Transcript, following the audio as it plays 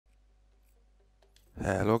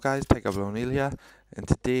Hello guys, O'Neill here, and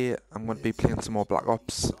today I'm going to be playing some more Black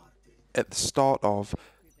Ops at the start of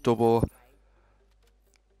double.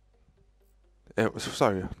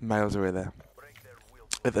 Sorry, miles away there.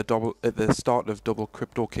 At the start of double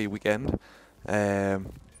Crypokey weekend. Having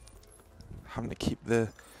to keep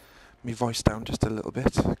my voice down just a little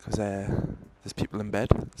bit because there's people in bed,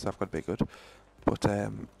 so I've got to be good. But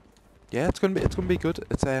yeah, it's gonna be good.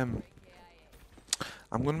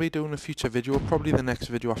 I'm going to be doing a future video, probably the next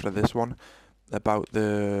video after this one, about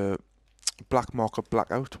the black market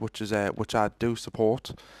blackout, which I do support,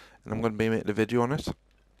 and I'm going to be making a video on it.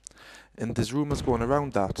 And there's rumours going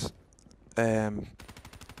around that a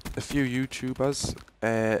few YouTubers,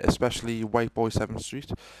 especially White Boy 7th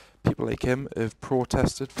Street, people like him, have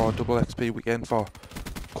protested for double XP weekend for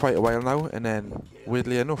quite a while now, and then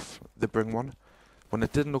weirdly enough, they bring one when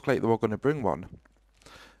it didn't look like they were going to bring one,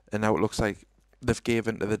 and now it looks like they've gave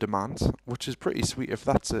in to the demands, which is pretty sweet. If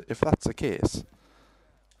that's the case,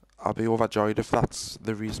 I'll be overjoyed if that's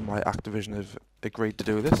the reason why Activision have agreed to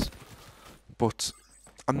do this. But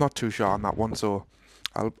I'm not too sure on that one, so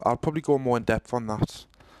I'll probably go more in depth on that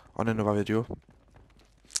on another video.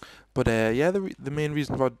 But yeah, the main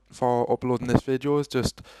reason for uploading this video is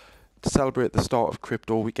just to celebrate the start of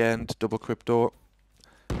crypto weekend, double crypto,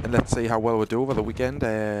 and let's see how well we do over the weekend.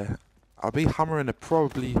 I'll be hammering it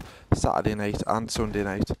probably Saturday night and Sunday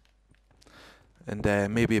night, and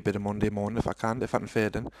maybe a bit of Monday morning if I can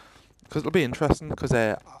fade in, because it'll be interesting. Because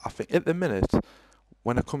I think at the minute,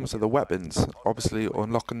 when it comes to the weapons, obviously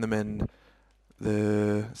unlocking them in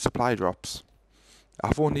the supply drops,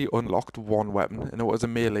 I've only unlocked one weapon, and it was a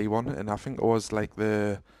melee one, and I think it was like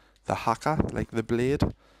the hacker, like the blade.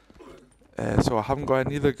 So I haven't got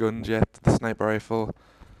any of the guns yet, the sniper rifle,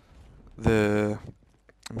 the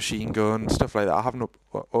machine gun, stuff like that. I haven't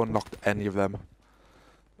unlocked any of them.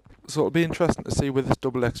 So it'll be interesting to see with this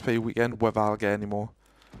double XP weekend whether I'll get any more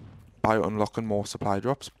by unlocking more supply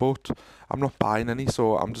drops. But I'm not buying any,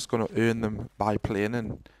 so I'm just going to earn them by playing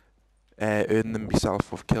and earn them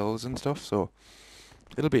myself with kills and stuff. So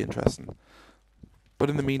it'll be interesting. But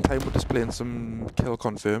in the meantime, we're just playing some kill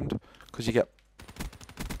confirmed, because you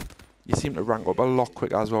seem to rank up a lot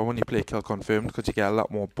quicker as well when you play kill confirmed, because you get a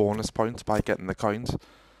lot more bonus points by getting the coins.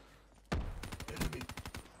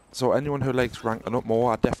 So anyone who likes ranking up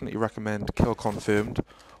more, I definitely recommend kill confirmed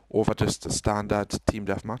over just a standard team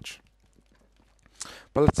deathmatch.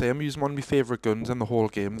 But let's say I'm using one of my favourite guns in the whole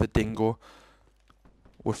game, the Dingo,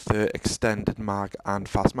 with the extended mag and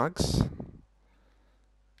fast mags,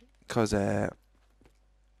 because I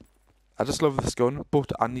just love this gun,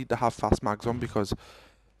 but I need to have fast mags on, because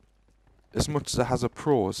as much as it has its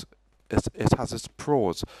pros,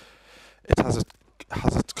 it has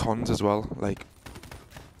its cons as well. Like,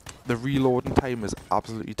 the reloading time is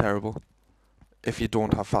absolutely terrible if you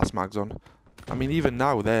don't have fast mags on. I mean, even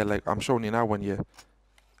now, like I'm showing you now, when you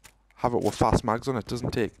have it with fast mags on, it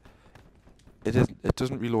doesn't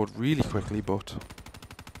reload really quickly. But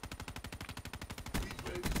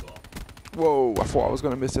whoa, I thought I was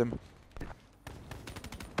gonna miss him.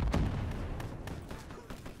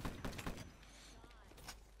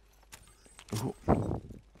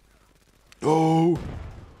 Oh,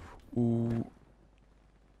 ooh.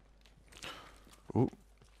 Ooh.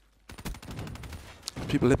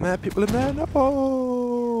 People in there,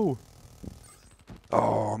 no!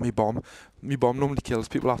 Oh, me bomb normally kills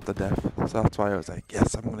people after death, so that's why I was like,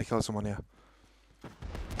 yes, I'm gonna kill someone here.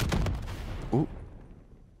 Ooh.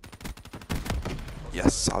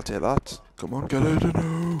 Yes, I'll take that. Come on, get it,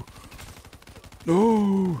 no!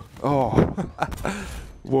 No! Oh!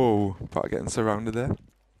 Whoa, part getting surrounded there.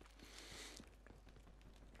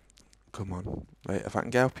 Come on. Right, if I can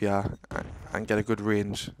get up here and get a good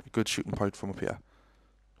range, a good shooting point from up here.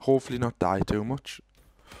 Hopefully not die too much.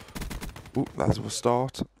 Ooh, that's a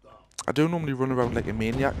start. I do normally run around like a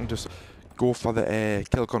maniac and just go for the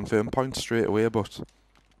kill confirm point straight away, but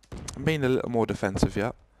I'm being a little more defensive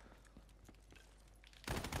here.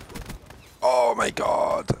 Oh my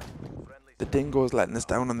god! The Dingo's letting us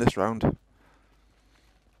down on this round.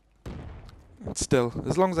 Still,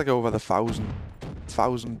 as long as I go over the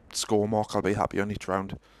 1,000 score mark, I'll be happy on each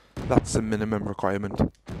round. That's the minimum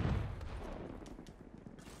requirement.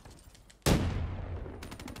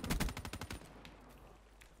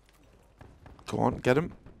 Go on, get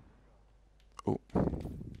him. Oh.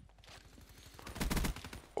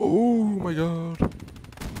 Oh my god.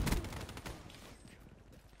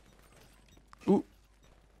 Ooh.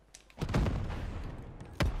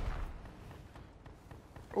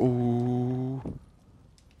 Oh.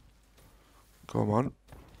 Come on.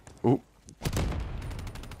 Oh.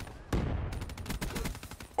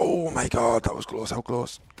 Oh my god, that was close. How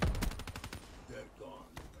close?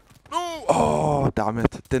 No! Oh, damn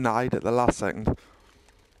it! Denied at the last second.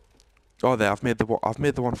 Oh, there. I've made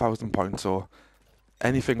the 1,000 points. So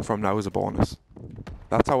anything from now is a bonus.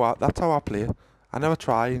 That's how I play. I never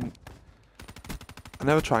try and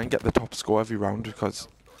get the top score every round because,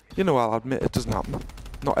 you know, I'll admit it doesn't happen.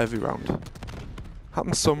 Not every round.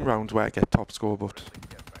 Happens some rounds where I get top score, but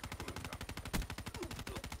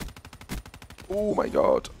oh my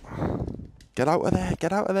god! Get out of there!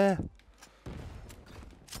 Get out of there!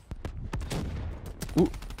 Ooh,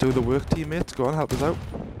 do the work, teammates. Go on, help us out.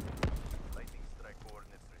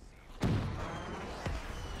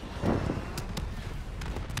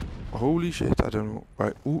 Holy shit! I don't know.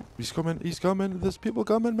 Right. Ooh, he's coming. He's coming. There's people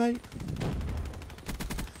coming, mate.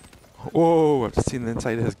 Oh, I've just seen the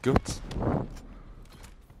inside of his guts.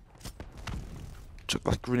 Chuck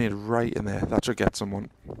that grenade right in there. That should get someone.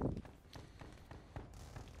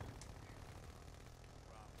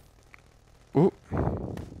 Oh,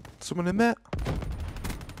 someone in there.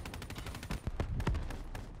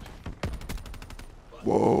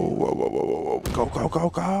 Whoa, whoa, whoa, whoa, whoa, whoa. Go, go, go,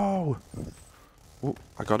 go. Oh,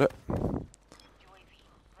 I got it.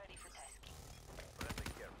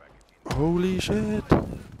 Holy shit.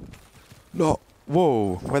 No.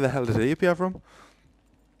 Whoa, where the hell did he appear from?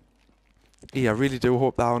 Yeah, I really do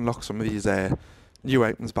hope that unlocks some of these new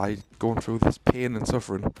items by going through this pain and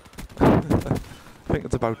suffering. I think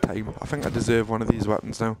it's about time. I think I deserve one of these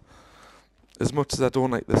weapons now. As much as I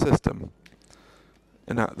don't like the system,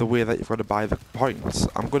 and the way that you've got to buy the points,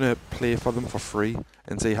 I'm going to play for them for free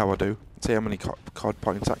and see how I do. See how many COD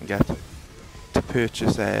points I can get to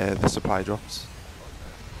purchase the supply drops.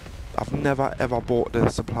 I've never ever bought the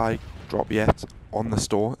supply drop yet on the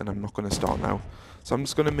store, and I'm not going to start now. So I'm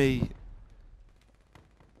just going to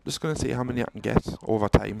see how many I can get over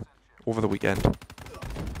time, over the weekend.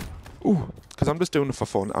 Ooh, because I'm just doing it for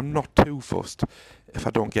fun. I'm not too fussed if I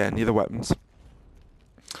don't get any of the weapons.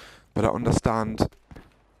 But I understand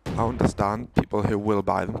people who will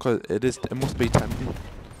buy them, because it must be tempting.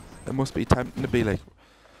 It must be tempting to be like,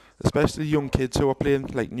 especially young kids who are playing,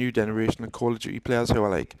 like new generation of Call of Duty players who are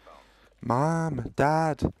like, Mom,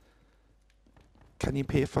 Dad, can you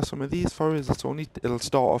pay for some of these for us? It'll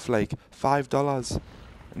start off like $5,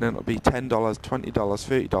 and then it'll be $10, $20,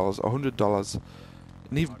 $30, $100,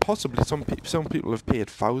 and even possibly some people have paid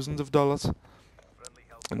thousands of dollars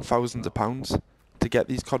and thousands of pounds to get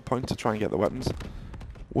these COD points to try and get the weapons,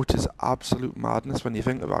 which is absolute madness when you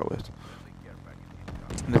think about it.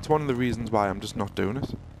 And it's one of the reasons why I'm just not doing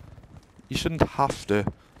it. You should not have to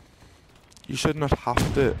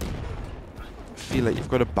feel like you've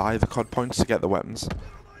got to buy the COD points to get the weapons.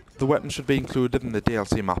 The weapons should be included in the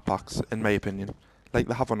DLC map packs, in my opinion, like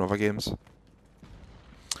they have on other games.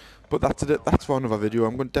 But that's it. That's for another video.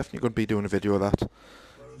 I'm definitely going to be doing a video of that.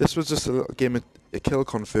 This was just a little game, a kill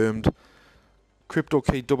confirmed.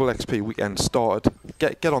 Crypokey double XP weekend started.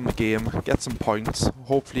 Get on the game, get some points.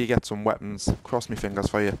 Hopefully you get some weapons. Cross my fingers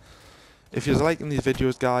for you. If you're liking these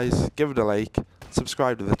videos, guys, give it a like.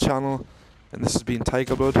 Subscribe to the channel. And this has been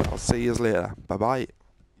Tiger Blood. I'll see you later. Bye bye.